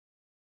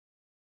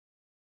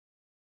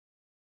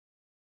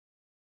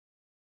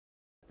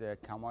the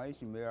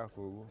Kamaishi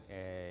miracle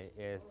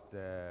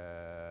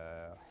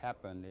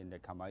happened in the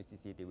Kamaishi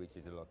city, which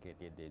is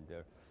located in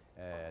the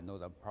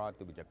northern part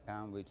of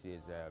Japan, which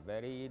is a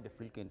very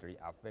frequently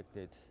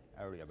affected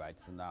area by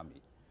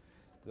tsunami.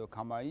 So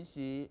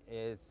Kamaishi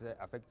is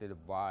affected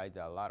by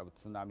a lot of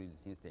tsunamis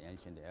since the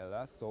ancient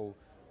era. So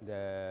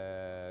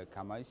the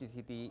Kamaishi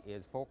city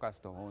is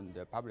focused on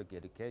the public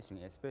education,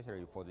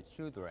 especially for the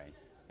children,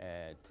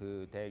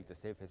 to take the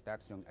safest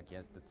action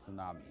against the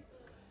tsunami.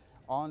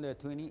 On the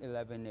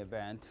 2011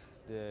 event,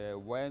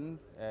 when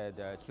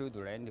the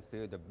children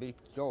feel the big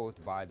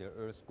jolt by the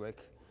earthquake,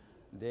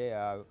 they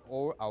are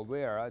all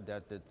aware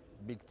that the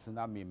big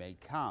tsunami may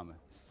come.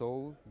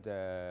 So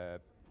the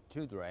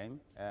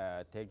children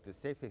take the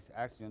safest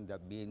action.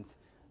 That means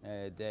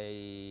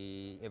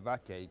they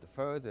evacuate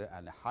further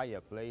and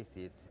higher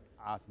places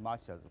as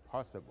much as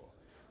possible.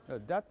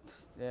 That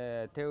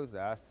tells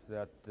us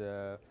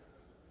that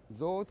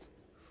those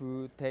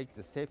who take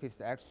the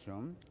safest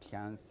action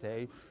can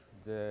save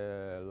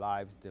the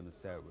lives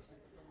themselves.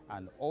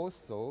 And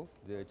also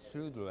the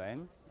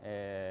children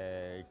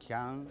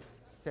can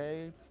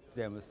save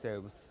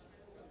themselves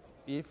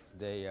if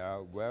they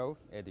are well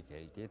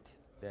educated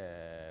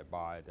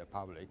by the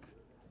public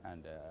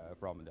and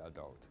from the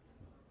adult.